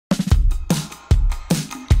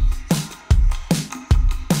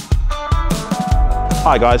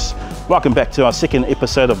Hi guys, welcome back to our second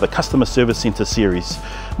episode of the Customer Service Centre series.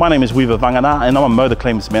 My name is Weaver Vangana and I'm a motor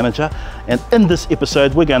claims manager, and in this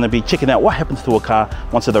episode we're going to be checking out what happens to a car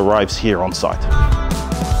once it arrives here on site.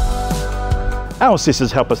 Our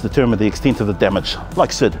assessors help us determine the extent of the damage,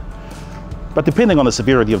 like Sid. But depending on the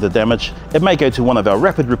severity of the damage, it may go to one of our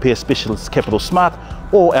rapid repair specialists, Capital Smart,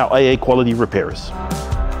 or our AA quality repairers.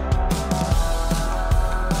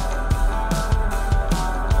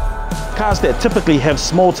 Cars that typically have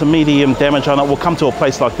small to medium damage on it will come to a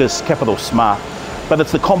place like this, Capital Smart. But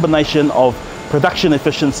it's the combination of production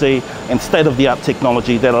efficiency and state-of-the-art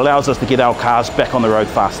technology that allows us to get our cars back on the road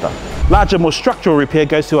faster. Larger, more structural repair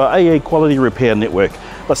goes to our AA quality repair network.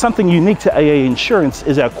 But something unique to AA Insurance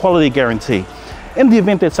is our quality guarantee. In the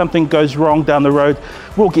event that something goes wrong down the road,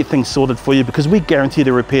 we'll get things sorted for you because we guarantee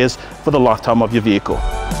the repairs for the lifetime of your vehicle.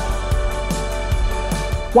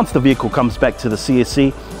 Once the vehicle comes back to the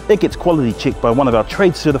CSC, it gets quality checked by one of our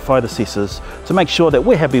trade certified assessors to make sure that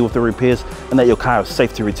we're happy with the repairs and that your car is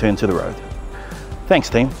safe to return to the road. Thanks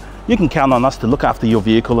team. You can count on us to look after your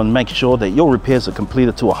vehicle and make sure that your repairs are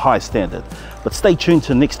completed to a high standard. But stay tuned to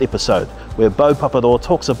the next episode where Beau Papador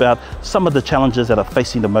talks about some of the challenges that are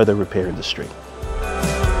facing the motor repair industry.